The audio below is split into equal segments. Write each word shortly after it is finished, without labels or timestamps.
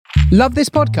Love this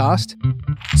podcast?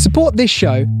 Support this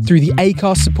show through the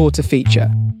Acast supporter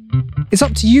feature. It's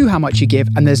up to you how much you give,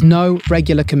 and there's no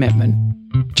regular commitment.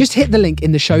 Just hit the link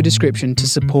in the show description to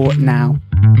support now.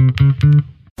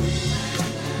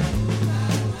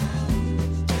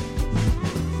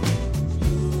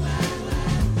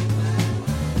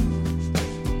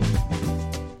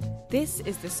 This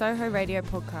is the Soho Radio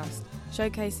Podcast,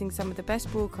 showcasing some of the best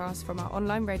broadcasts from our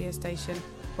online radio station,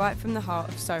 right from the heart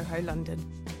of Soho, London.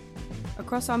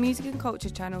 Across our music and culture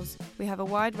channels, we have a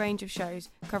wide range of shows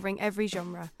covering every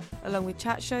genre, along with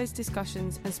chat shows,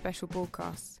 discussions and special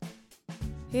broadcasts.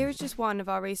 Here is just one of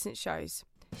our recent shows.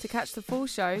 To catch the full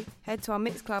show, head to our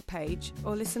Mixcloud page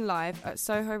or listen live at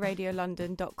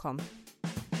sohoradiolondon.com.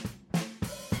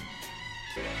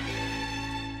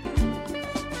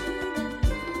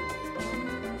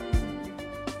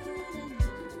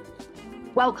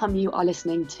 Welcome, you are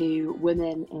listening to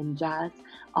Women in Jazz.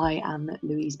 I am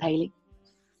Louise Paley.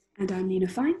 And I'm Nina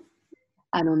Fine.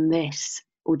 And on this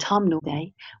autumnal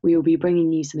day, we will be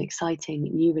bringing you some exciting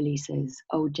new releases,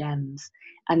 old gems.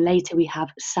 And later we have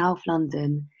South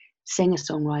London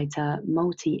singer-songwriter,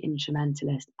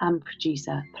 multi-instrumentalist and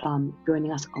producer Plum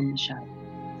joining us on the show.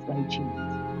 Stay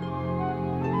tuned.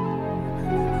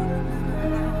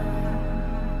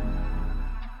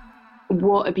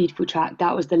 What a beautiful track.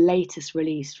 That was the latest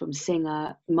release from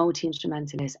singer,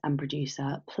 multi-instrumentalist and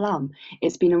producer Plum.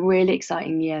 It's been a really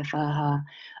exciting year for her,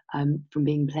 from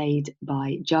being played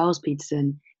by Giles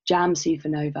Peterson, Jam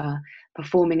Supernova,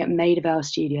 performing at Maida Vale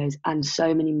Studios and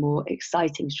so many more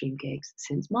exciting stream gigs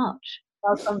since March.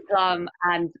 Welcome, Plum,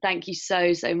 and thank you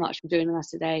so much for joining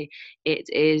us today. It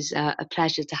is a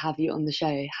pleasure to have you on the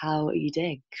show. How are you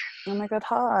doing? Oh my god,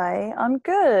 hi. I'm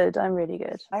good. I'm really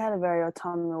good. I had a very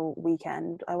autumnal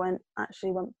weekend. I went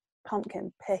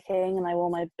pumpkin picking and I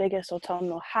wore my biggest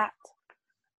autumnal hat.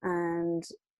 And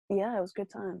yeah, it was a good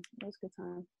time.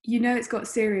 You know it's got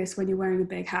serious when you're wearing a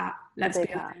big hat. Let's be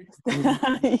honest.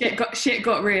 Shit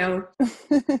got real.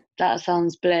 That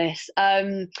sounds bliss.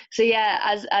 So yeah,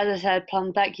 as I said,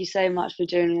 Plum, thank you so much for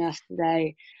joining us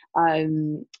today.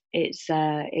 It's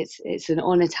an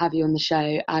honour to have you on the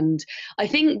show, and I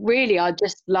think really I'd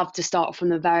just love to start from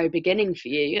the very beginning for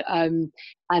you,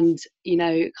 and you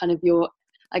know, kind of your,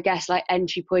 I guess, like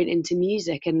entry point into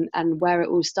music and where it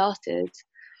all started.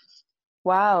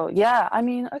 Wow. Yeah. I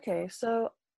mean, okay.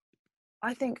 So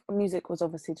I think music was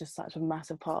obviously just such a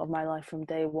massive part of my life from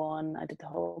day one. I did the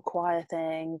whole choir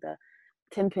thing, the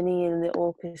timpani and the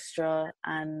orchestra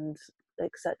and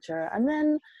etc. And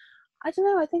then, I don't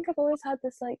know, I think I've always had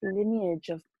this like lineage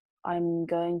of I'm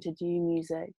going to do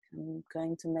music, I'm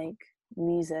going to make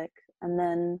music. And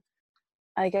then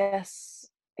I guess,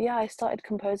 yeah, I started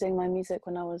composing my music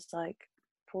when I was like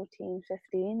 14,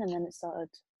 15, and then it started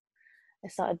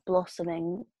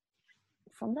blossoming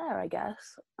from there, I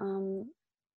guess.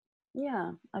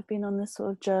 Yeah, I've been on this sort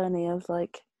of journey of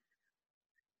like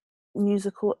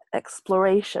musical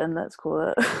exploration, let's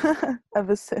call it,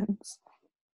 ever since.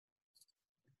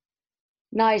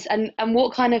 Nice. And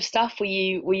what kind of stuff were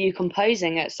you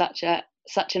composing at such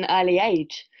an early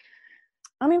age?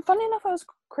 I mean, funny enough, I was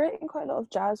creating quite a lot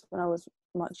of jazz when I was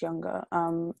much younger.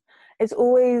 It's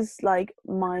always like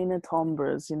minor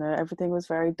timbres, you know, everything was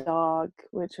very dark,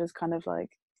 which was kind of like,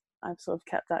 I've sort of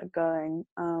kept that going.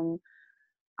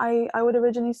 I would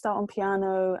originally start on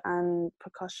piano and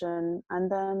percussion,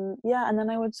 and then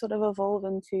I would sort of evolve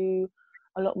into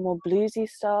a lot more bluesy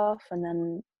stuff, and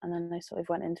then I sort of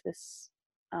went into this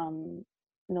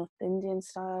North Indian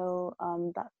style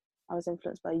that I was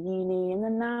influenced by uni, and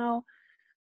then now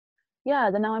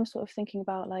I'm sort of thinking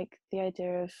about like the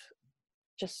idea of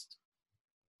just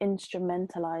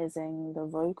instrumentalizing the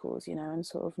vocals, you know, and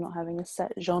sort of not having a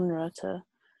set genre to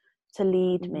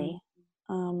lead me.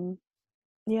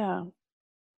 Yeah.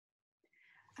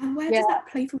 And where does that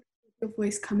playful your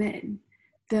voice come in?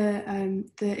 The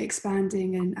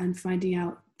expanding and finding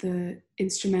out the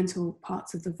instrumental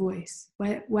parts of the voice.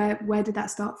 Where did that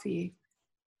start for you?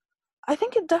 I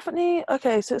think it definitely,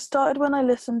 so it started when I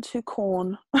listened to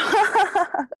Korn.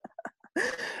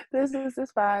 There's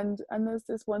this band, and there's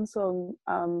this one song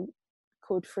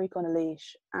called Freak on a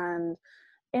Leash, and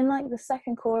in like the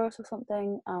second chorus or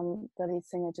something, the lead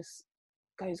singer just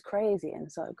goes crazy and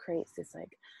sort of creates this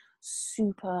like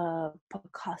super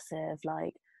percussive,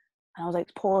 like, and I was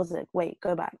like, pause it, wait,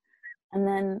 go back. And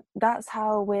then that's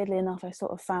how, weirdly enough, I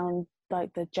sort of found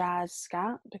like the jazz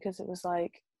scat, because it was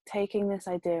like taking this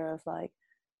idea of like,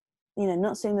 you know,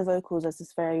 not seeing the vocals as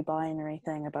this very binary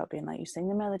thing about being like, you sing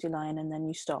the melody line and then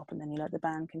you stop and then you let the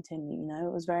band continue, you know.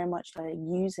 It was very much like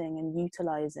using and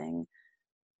utilizing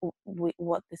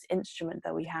what this instrument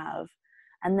that we have,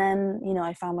 And then, you know,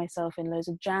 I found myself in loads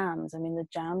of jams. I mean, the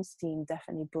jam scene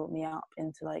definitely brought me up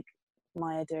into like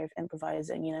my idea of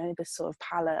improvising, you know, this sort of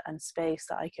palette and space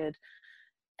that I could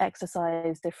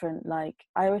exercise different, like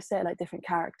I always say, like different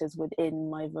characters within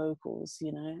my vocals,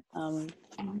 you know,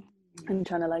 and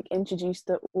trying to like introduce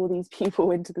all these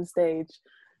people into the stage.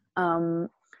 And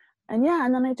yeah,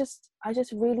 and then I just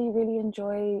really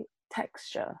enjoy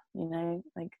texture, you know,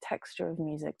 like texture of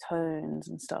music, tones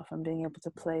and stuff, and being able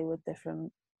to play with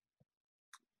different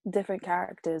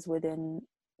characters within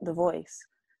the voice.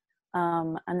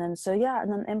 And then so yeah,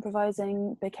 and then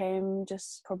improvising became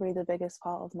just probably the biggest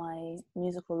part of my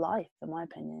musical life, in my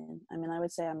opinion. I mean, I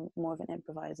would say I'm more of an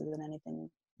improviser than anything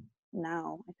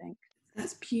now, I think.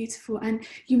 That's beautiful. And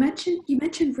you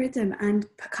mentioned rhythm and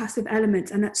percussive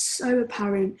elements, and that's so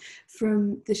apparent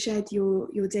from the Shed, your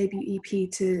debut EP,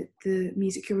 to the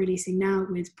music you're releasing now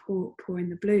with Pour in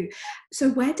the Blue. So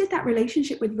where did that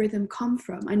relationship with rhythm come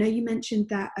from? I know you mentioned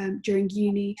that during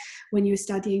uni, when you were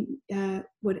studying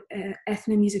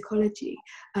ethnomusicology,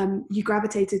 you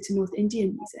gravitated to North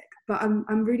Indian music. But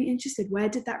I'm really interested, where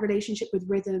did that relationship with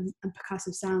rhythm and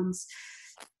percussive sounds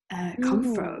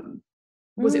come from?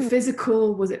 Was it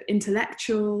physical? Was it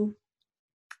intellectual?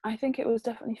 I think it was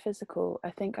definitely physical.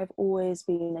 I think I've always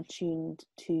been attuned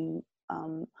to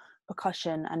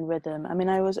percussion and rhythm. I mean,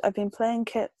 I've been playing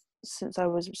kit since I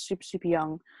was super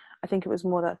young. I think it was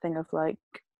more that thing of like,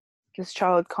 this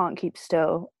child can't keep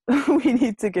still. We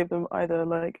need to give them either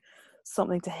like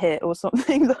something to hit or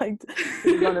something like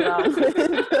to run around with.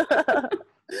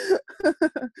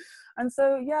 And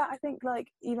so yeah, I think like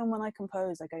even when I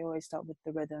compose, like I always start with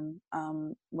the rhythm.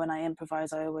 When I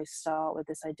improvise, I always start with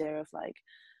this idea of like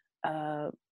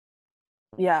a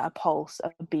pulse,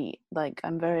 a beat. Like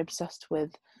I'm very obsessed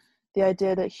with the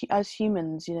idea that as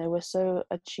humans, you know, we're so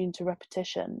attuned to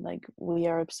repetition. Like we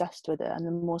are obsessed with it, and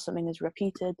the more something is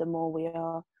repeated, the more we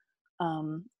are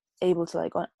able to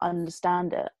like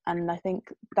understand it. And I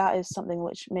think that is something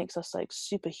which makes us like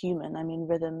superhuman. I mean,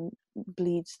 rhythm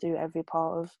bleeds through every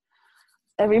part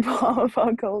of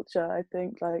our culture, I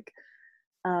think. Like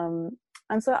and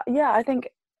so yeah, I think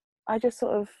I just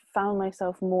sort of found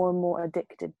myself more and more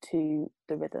addicted to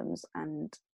the rhythms,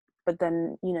 but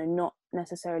then, you know, not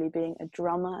necessarily being a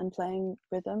drummer and playing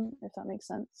rhythm, if that makes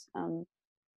sense, and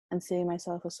seeing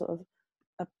myself as sort of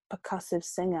a percussive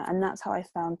singer. And that's how I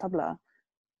found tabla,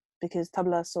 because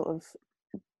tabla sort of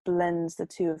blends the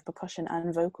two of percussion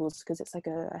and vocals, because it's like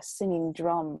a singing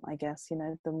drum, I guess. You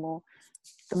know, the more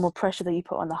pressure that you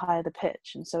put on, the higher the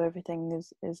pitch, and so everything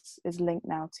is linked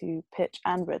now to pitch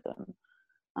and rhythm.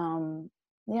 So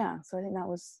I think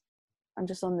I'm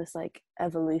just on this like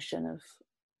evolution of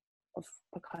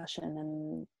percussion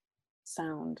and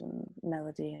sound and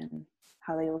melody and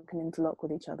how they all can interlock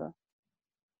with each other.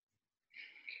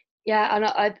 Yeah, and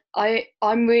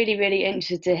I'm really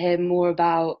interested to hear more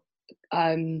about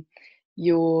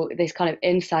your this kind of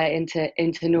insight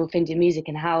into North Indian music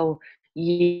and how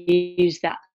you use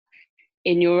that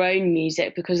in your own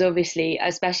music, because obviously,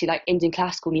 especially like Indian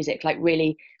classical music, like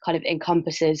really kind of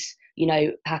encompasses, you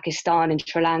know, Pakistan and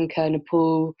Sri Lanka,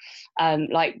 Nepal,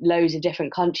 like loads of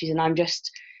different countries. And I'm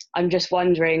just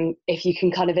wondering if you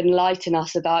can kind of enlighten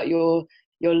us about your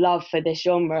love for this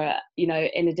genre, you know,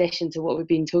 in addition to what we've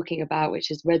been talking about,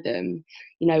 which is rhythm.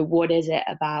 You know, what is it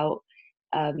about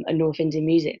a North Indian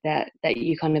music that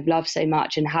you kind of love so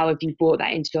much, and how have you brought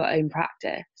that into your own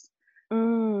practice?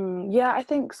 Yeah, I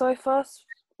think so. I first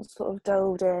sort of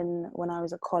delved in when I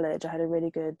was at college. I had a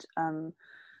really good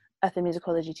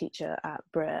ethnomusicology teacher at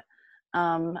Brit,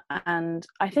 and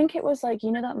I think it was like,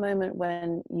 you know, that moment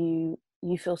when you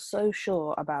feel so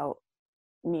sure about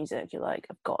music, you're like,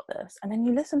 I've got this, and then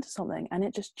you listen to something and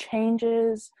it just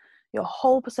changes your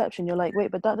whole perception. You're like,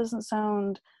 wait, but that doesn't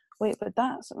sound, wait, but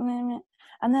that's,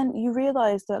 and then you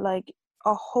realize that like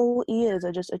our whole ears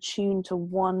are just attuned to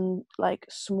one like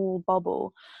small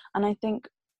bubble. And I think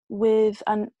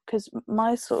because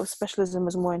my sort of specialism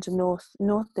was more into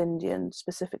North Indian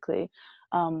specifically,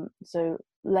 so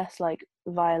less like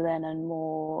violin and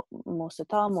more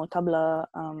sitar, more tabla,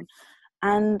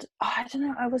 and I don't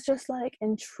know, I was just like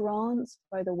entranced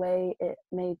by the way it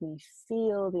made me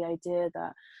feel, the idea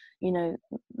that, you know,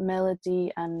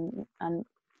 melody and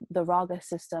the raga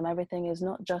system, everything is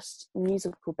not just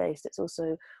musical based, it's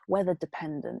also weather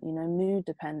dependent, you know, mood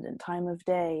dependent, time of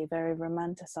day, very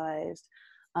romanticized.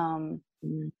 And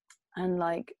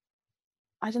like,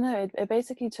 I don't know, it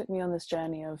basically took me on this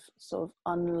journey of sort of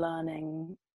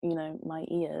unlearning, you know, my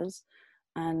ears.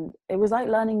 And it was like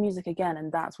learning music again,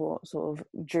 and that's what sort of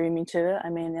drew me to it. I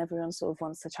mean, everyone sort of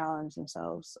wants to challenge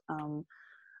themselves. And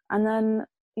then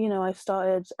you know, I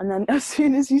started, and then as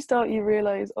soon as you start, you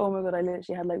realize, oh my god, I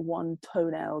literally had like one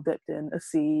toenail dipped in a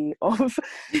sea of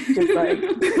just like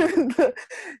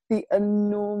the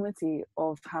enormity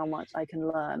of how much I can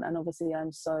learn. And obviously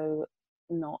I'm so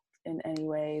not in any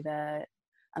way there,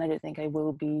 and I don't think I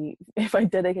will be if I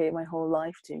dedicate my whole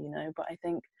life to, you know. But I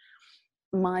think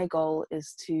my goal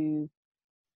is to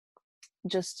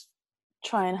just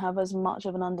try and have as much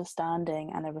of an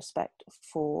understanding and a respect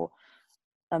for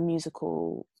a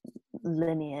musical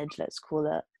lineage, let's call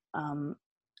it,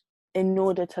 in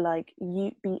order to like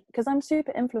you be, because I'm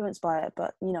super influenced by it,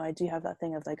 but you know, I do have that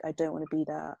thing of like, I don't want to be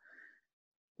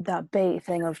that bait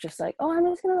thing of just like, oh, I'm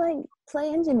just gonna like play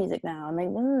indie music now, and like,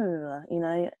 you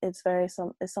know, it's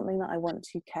it's something that I want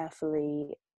to carefully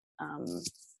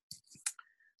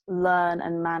learn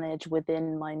and manage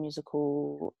within my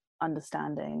musical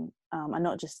understanding, and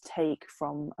not just take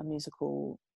from a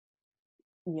musical,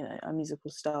 you know, a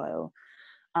musical style.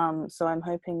 So I'm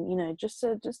hoping, you know, just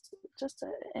to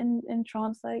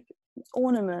entrance like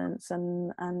ornaments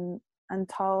and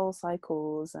tile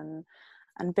cycles and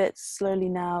bits slowly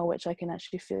now, which I can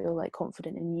actually feel like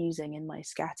confident in using in my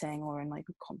scatting or in my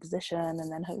composition,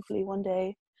 and then hopefully one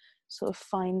day sort of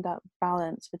find that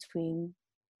balance between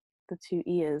the two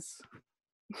ears.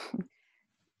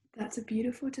 That's a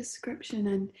beautiful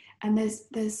description, and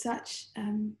there's such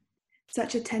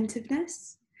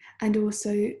attentiveness and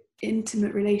also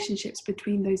intimate relationships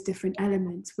between those different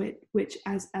elements, which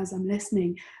as I'm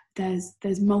listening,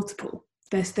 there's multiple.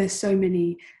 There's so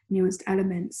many nuanced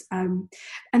elements, and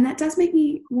that does make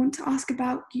me want to ask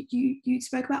about you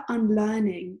spoke about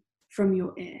unlearning from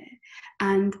your ear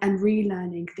and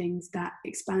relearning things that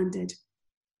expanded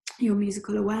your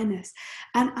musical awareness,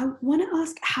 and I want to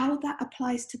ask how that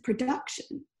applies to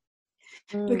production,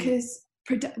 because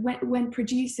when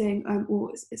producing,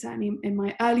 or certainly in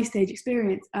my early stage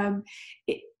experience,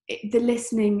 the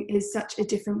listening is such a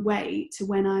different way to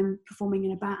when I'm performing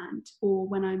in a band or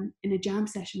when I'm in a jam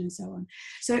session and so on.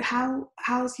 So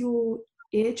how's your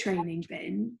ear training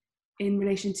been in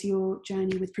relation to your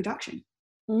journey with production?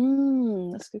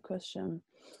 That's a good question.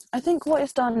 I think what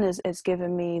it's done is it's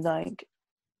given me like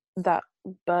that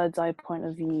bird's eye point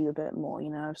of view a bit more,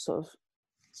 you know. I've sort of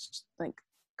like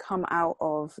come out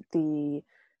of the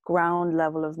ground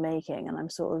level of making, and I'm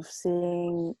sort of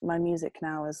seeing my music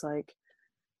now as like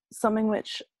something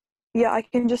which, yeah, I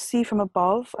can just see from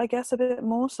above, I guess, a bit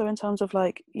more. So in terms of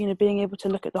like, you know, being able to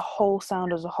look at the whole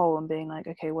sound as a whole and being like,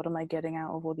 okay, what am I getting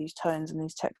out of all these tones and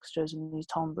these textures and these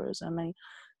timbres? I mean,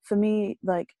 for me,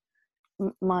 like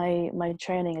my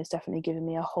training has definitely given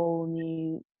me a whole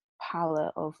new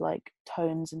palette of like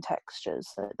tones and textures.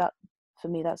 So that, for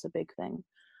me, that's a big thing.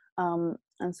 And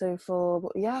so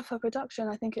for production,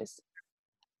 I think it's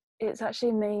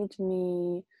actually made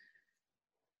me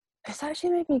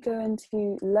go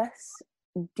into less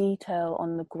detail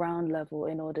on the ground level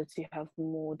in order to have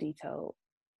more detail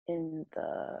in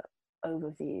the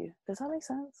overview. Does that make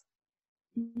sense?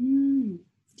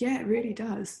 Yeah, it really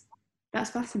does.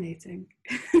 That's fascinating.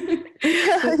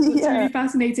 That's really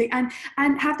fascinating.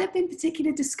 And have there been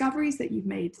particular discoveries that you've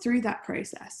made through that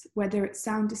process, whether it's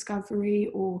sound discovery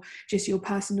or just your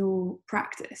personal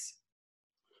practice?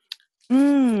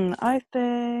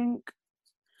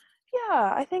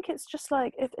 I think it's just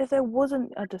like if there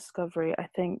wasn't a discovery, I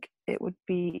think it would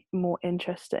be more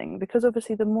interesting, because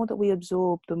obviously the more that we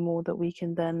absorb, the more that we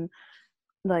can then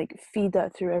like feed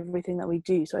that through everything that we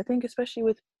do. So I think especially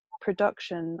with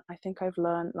production, I think I've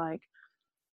learned like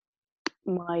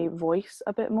my voice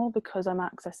a bit more, because I'm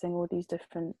accessing all these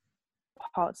different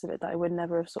parts of it that I would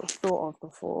never have sort of thought of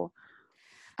before.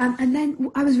 And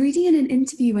then I was reading in an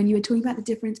interview when you were talking about the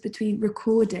difference between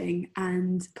recording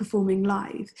and performing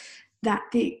live, that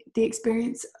the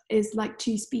experience is like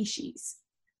two species.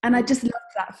 And I just loved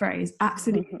that phrase,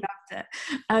 absolutely loved it.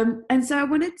 And so I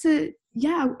wanted to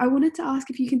ask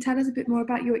if you can tell us a bit more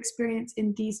about your experience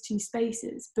in these two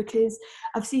spaces, because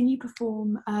I've seen you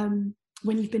perform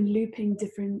when you've been looping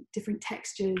different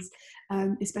textures,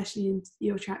 especially in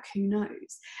your track Who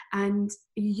Knows, and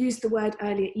you used the word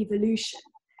earlier, evolution.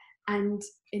 And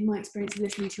in my experience of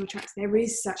listening to your tracks, there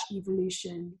is such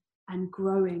evolution and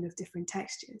growing of different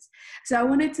textures. So I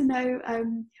wanted to know,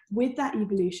 with that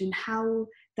evolution, how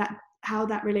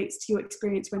that relates to your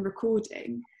experience when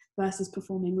recording versus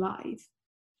performing live.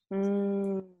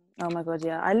 Oh my god,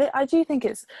 yeah. I do think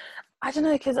it's, I don't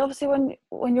know, because obviously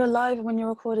when you're live and when you're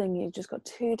recording, you've just got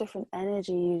two different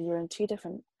energies. You're in two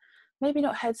different, maybe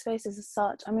not headspaces as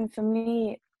such. I mean, for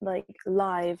me, like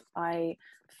live, I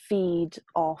feed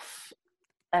off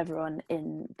everyone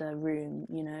in the room,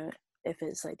 you know, if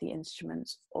it's like the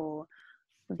instruments or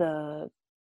the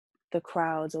the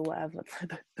crowds or whatever,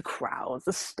 the crowds,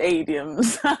 the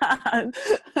stadiums,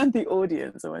 and the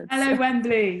audience. Hello,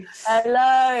 Wembley.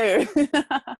 Hello.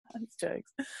 That's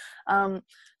jokes.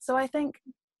 So I think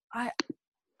I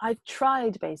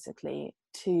tried basically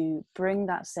to bring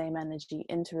that same energy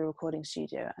into a recording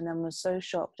studio, and then was so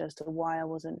shocked as to why I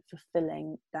wasn't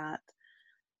fulfilling that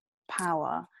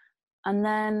power. And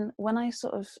then when I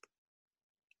sort of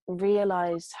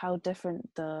realized how different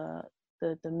the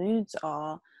moods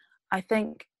are, I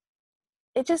think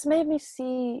it just made me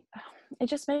see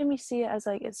it as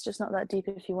like, it's just not that deep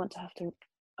if you want to have to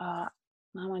how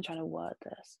am I trying to word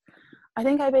this? I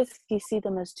think I basically see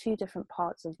them as two different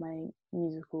parts of my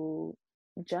musical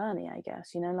journey, I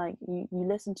guess. You know, like you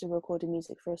listen to recorded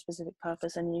music for a specific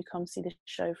purpose, and you come see the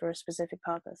show for a specific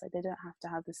purpose. Like, they don't have to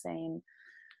have the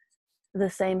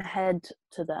same head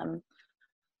to them.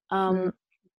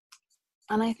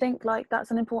 And I think like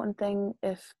that's an important thing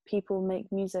if people make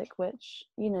music, which,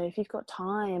 you know, if you've got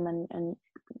time and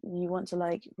you want to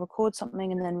like record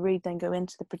something and then then go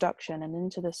into the production and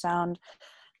into the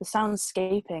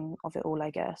soundscaping of it all, I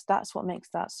guess that's what makes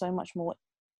that so much more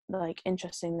like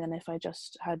interesting than if I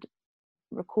just had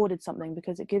recorded something,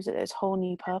 because it gives it its whole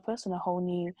new purpose and a whole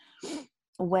new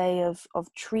way of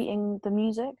treating the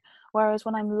music. Whereas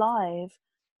when I'm live,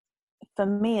 for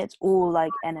me it's all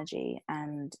like energy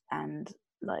and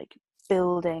like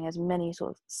building as many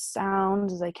sort of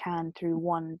sounds as I can through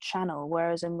one channel,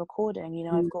 whereas in recording, you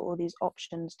know, I've got all these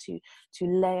options to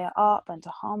layer up and to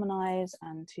harmonize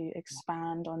and to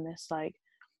expand on this, like,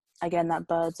 again, that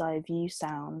bird's eye view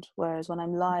sound. Whereas when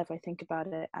I'm live, I think about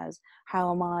it as,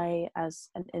 how am I as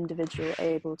an individual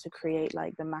able to create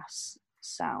like the mass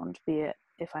sound, be it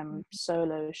if I'm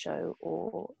solo show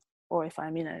or if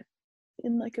I'm, you know,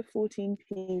 in like a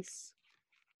 14-piece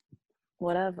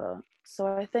whatever. So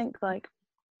I think like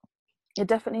it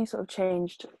definitely sort of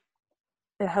changed.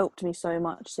 It helped me so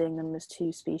much seeing them as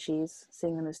two species,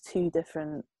 seeing them as two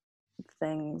different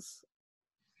things.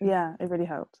 Yeah, it really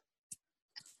helped.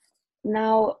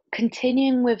 Now,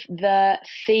 continuing with the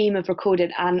theme of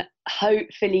recorded and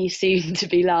hopefully soon to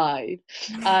be live,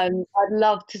 I'd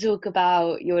love to talk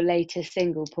about your latest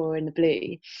single, Pour in the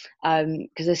Blue,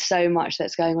 because there's so much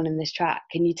that's going on in this track.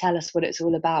 Can you tell us what it's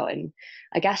all about, and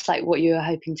I guess like what you were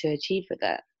hoping to achieve with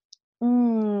it?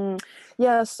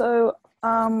 Yeah, so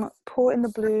Pour in the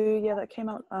Blue, yeah, that came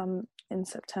out in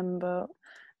September,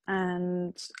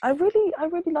 and I really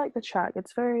like the track.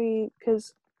 It's very,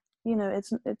 because, you know,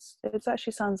 it's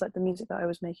actually sounds like the music that I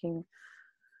was making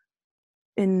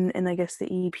in I guess the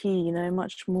EP, you know,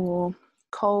 much more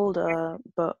colder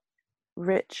but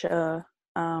richer,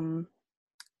 and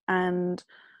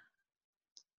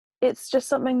it's just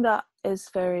something that is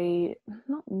very,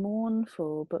 not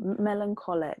mournful but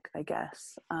melancholic, I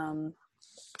guess.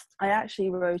 I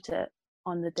actually wrote it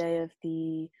on the day of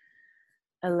the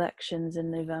elections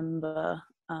in November.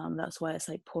 That's why it's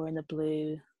like Pour in the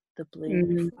Blue, the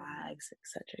blue flags,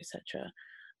 etc.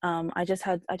 I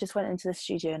just went into the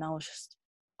studio and I was just,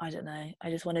 I don't know, I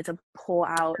just wanted to pour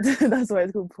out that's why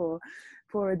it's called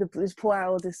pour the blue, pour out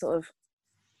all this sort of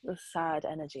the sad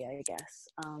energy, I guess.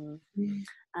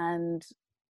 And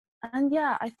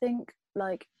yeah, I think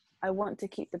like I want to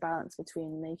keep the balance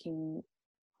between making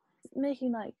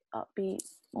like upbeat,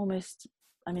 almost,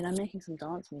 I mean, I'm making some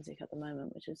dance music at the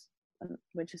moment, which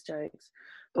is jokes,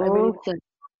 but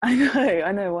I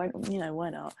know, why, you know, why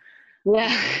not?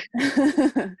 Yeah.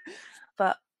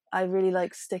 But I really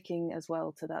like sticking as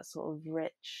well to that sort of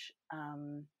rich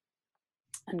and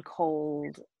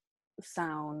cold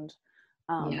sound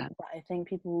that I think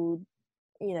people,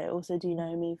 you know, also do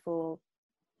know me for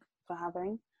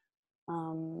having.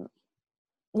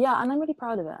 Yeah, and I'm really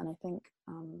proud of it, and I think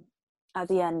at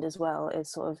the end as well is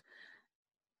sort of,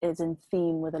 is in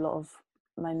theme with a lot of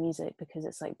my music, because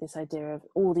it's like this idea of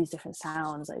all these different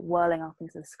sounds like whirling up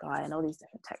into the sky and all these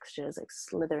different textures like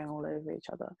slithering all over each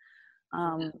other,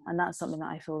 and that's something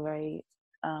that I feel very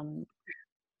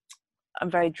I'm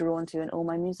very drawn to in all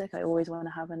my music. I always want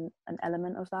to have an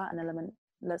element of that, an element,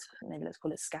 let's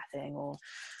call it scatting or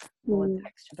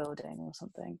texture building or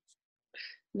something.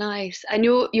 Nice. And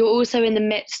you're also in the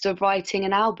midst of writing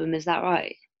an album, is that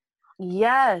right?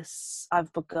 Yes,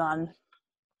 I've begun.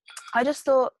 I just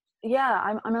thought,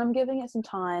 yeah, I'm giving it some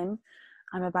time.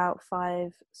 I'm about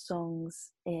 5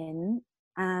 songs in,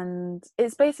 and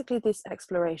it's basically this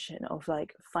exploration of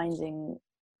like finding,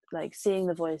 like seeing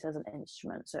the voice as an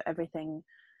instrument. So everything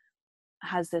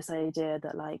has this idea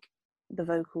that like the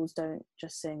vocals don't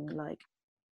just sing like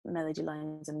melody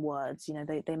lines and words, you know,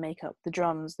 they make up the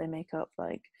drums, they make up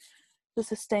like the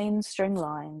sustained string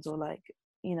lines, or like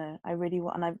you know, I really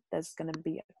want, and there's going to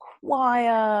be a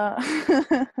choir,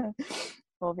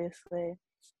 obviously.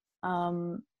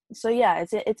 So yeah,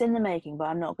 it's in the making, but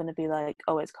I'm not going to be like,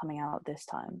 oh, it's coming out this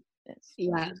time.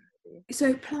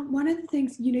 So Plum, one of the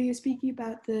things, you know, you're speaking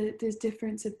about this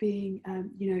difference of being,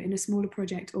 you know, in a smaller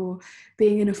project or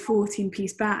being in a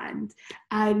 14-piece band,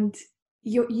 and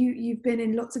you've been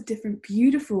in lots of different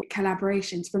beautiful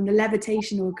collaborations, from the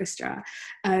Levitation Orchestra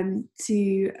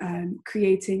to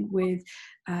creating with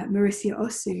Mauricio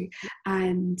Osu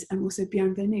and also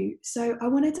Bienvenue. So I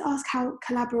wanted to ask how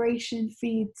collaboration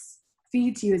feeds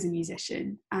you as a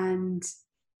musician, and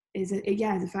is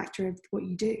a factor of what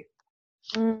you do.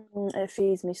 It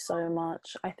feeds me so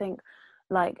much. I think,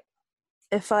 like,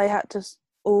 if I had to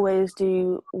always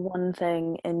do one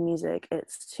thing in music,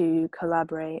 it's to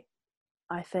collaborate.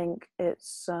 I think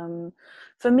it's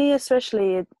for me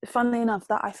especially, funnily enough,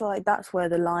 that I feel like that's where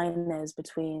the line is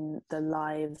between the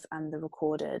live and the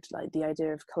recorded, like the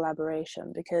idea of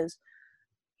collaboration. Because,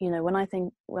 you know, when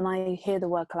I hear the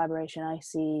word collaboration, I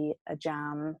see a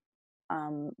jam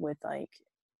with like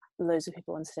loads of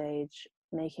people on stage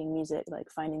making music, like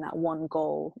finding that one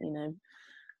goal, you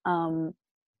know.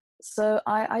 So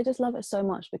I just love it so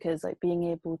much, because like being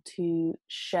able to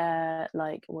share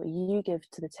like what you give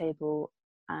to the table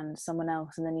and someone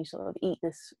else, and then you sort of eat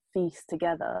this feast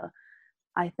together,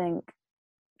 I think,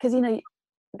 because, you know,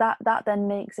 that then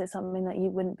makes it something that you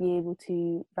wouldn't be able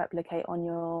to replicate on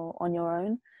your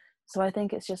own. So I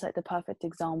think it's just like the perfect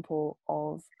example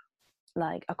of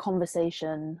like a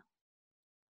conversation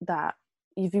that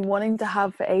you've been wanting to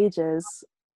have for ages,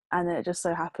 and it just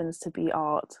so happens to be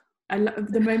art.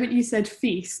 The moment you said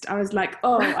feast, I was like,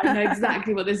 oh, I know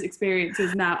exactly what this experience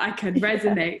is now. I can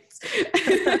resonate.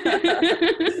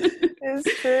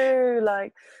 It's true.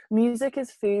 Like, music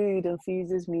is food and food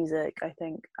is music. I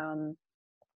think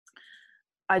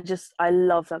I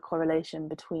love that correlation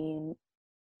between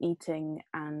eating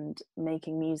and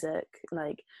making music.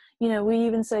 Like, you know, we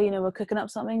even say, you know, we're cooking up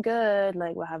something good,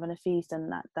 like we're having a feast,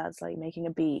 and that's like making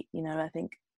a beat, you know. I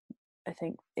think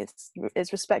it's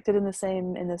respected in the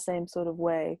same sort of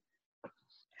way.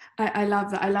 I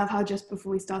love that. I love how just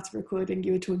before we started recording,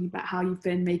 you were talking about how you've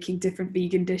been making different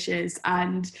vegan dishes,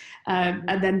 and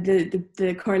then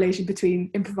the correlation between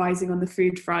improvising on the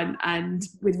food front and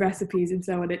with recipes and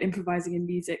so on, and improvising in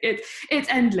music. It's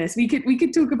endless. We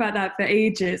could talk about that for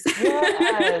ages.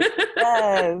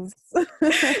 Yes.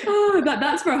 Oh,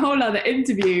 that's for a whole other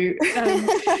interview.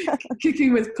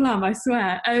 Cooking with Plum, I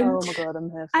swear. Oh my god,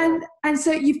 I'm here for it. And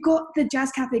so you've got the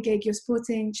Jazz Cafe gig. You're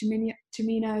supporting Chimino.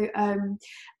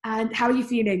 And how are you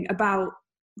feeling about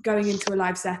going into a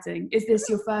live setting? Is this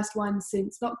your first one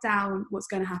since lockdown? What's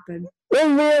going to happen? A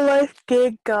real life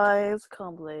gig, guys.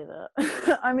 Can't believe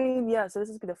it. I mean, yeah. So this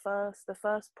has been the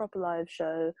first proper live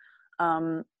show,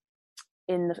 in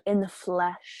the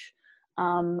flesh.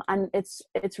 And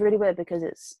it's really weird, because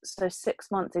it's so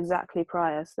 6 months exactly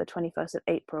prior, so the 21st of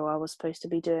April, I was supposed to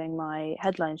be doing my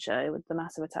headline show with the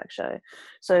Massive Attack show.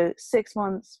 So 6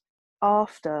 months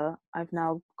after, I've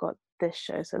now got this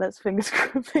show. So let's fingers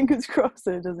crossed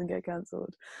so it doesn't get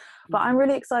cancelled. But I'm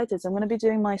really excited. So I'm going to be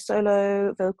doing my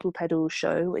solo vocal pedal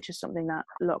show, which is something that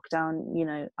lockdown, you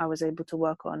know, I was able to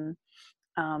work on.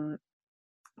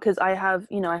 Because I have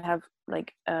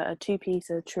like a two-piece,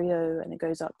 a trio, and it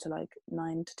goes up to like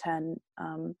 9 to 10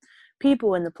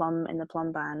 people in the Plum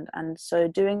band. And so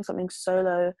doing something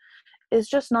solo is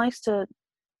just nice to,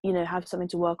 you know, have something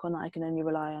to work on that I can only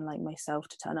rely on like myself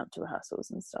to turn up to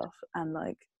rehearsals and stuff, and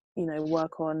like, you know,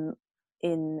 work on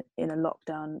in a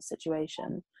lockdown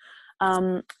situation.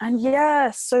 And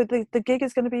yeah, so the gig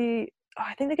is going to be,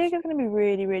 I think the gig is going to be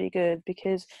really, really good,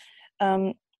 because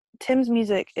Tim's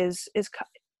music is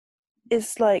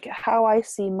like how I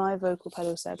see my vocal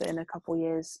pedal set in a couple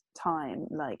years time.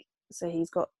 Like, so he's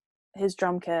got his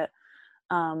drum kit,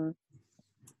 and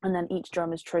then each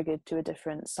drum is triggered to a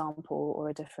different sample or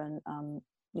a different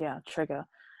trigger,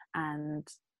 and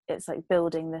it's like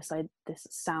building this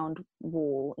sound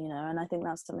wall, you know. And I think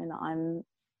that's something that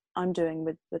I'm doing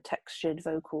with the textured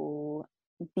vocal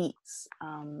beats.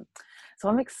 So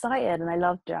I'm excited, and I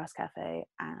love Jazz Cafe,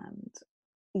 and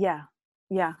yeah,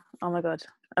 oh my god,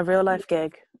 a real life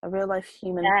gig, a real life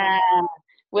human thing.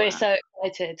 We're so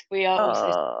excited. We are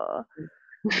also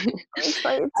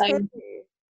excited too.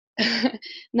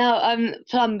 Now,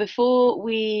 Plum, before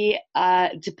we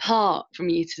depart from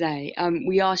you today,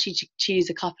 we asked you to choose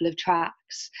a couple of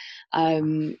tracks,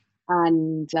 and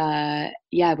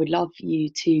we'd love you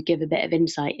to give a bit of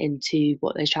insight into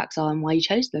what those tracks are and why you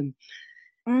chose them.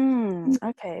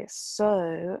 Okay,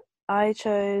 so I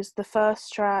chose the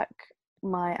first track,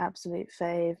 my absolute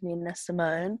fave, Nina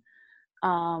Simone,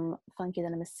 Funkier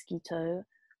Than a Mosquito.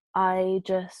 I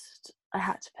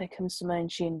had to pick Simone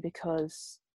Sheen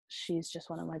because she's just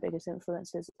one of my biggest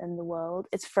influences in the world.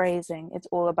 It's phrasing. It's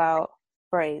all about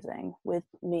phrasing with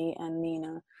me and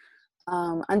Nina.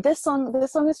 And this song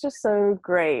is just so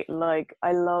great. Like,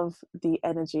 I love the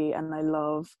energy, and I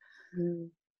love,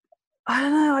 I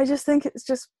don't know, I just think it's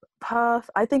just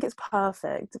perfect. I think it's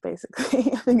perfect,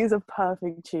 basically. I think it's a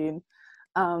perfect tune.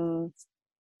 And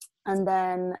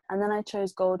then I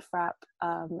chose Goldfrapp,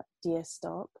 Dear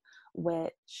Stop,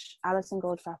 which Alison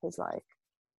Goldfrapp is like,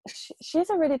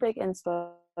 she's a really big inspo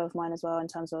of mine as well, in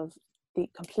terms of the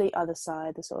complete other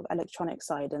side, the sort of electronic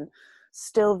side, and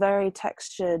still very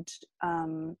textured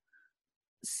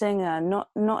singer,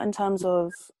 not in terms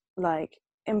of like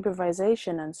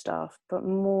improvisation and stuff, but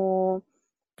more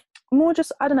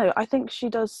just, I don't know, I think she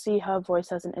does see her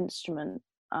voice as an instrument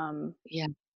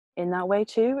in that way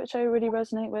too, which I really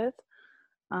resonate with.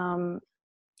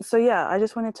 So yeah, I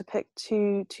just wanted to pick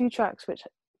two tracks which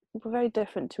were very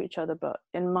different to each other, but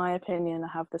in my opinion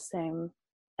have the same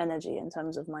energy in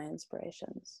terms of my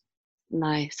inspirations.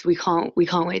 Nice. We can't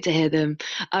wait to hear them.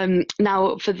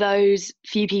 Now, for those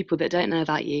few people that don't know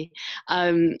about you,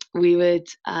 we would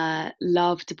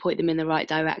love to point them in the right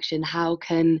direction. How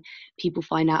can people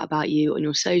find out about you on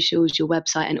your socials, your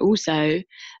website, and also,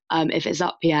 if it's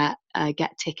up yet,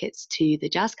 get tickets to the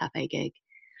Jazz Cafe gig?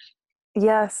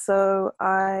 Yeah, so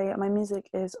my music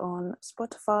is on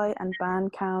Spotify and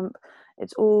Bandcamp.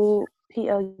 It's all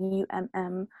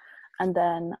PLUMM. And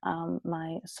then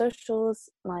my socials,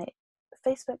 my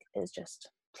Facebook is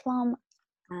just Plum,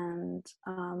 and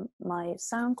my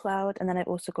SoundCloud, and then I've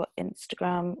also got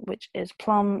Instagram, which is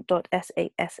plum.sass.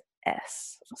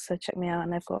 So check me out,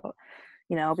 and I've got,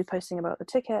 I'll be posting about the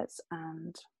tickets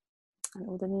and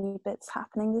all the new bits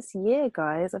happening this year,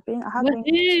 guys.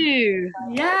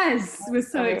 Yes, we're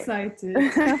so excited.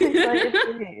 Excited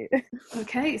for you.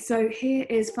 Okay, so here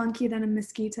is Funkier Than a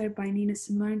Mosquito by Nina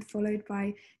Simone, followed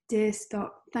by Dear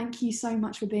Stop. Thank you so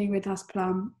much for being with us,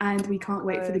 Plum, and we can't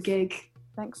wait for the gig.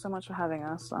 Thanks so much for having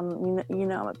us. I'm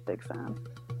a big fan.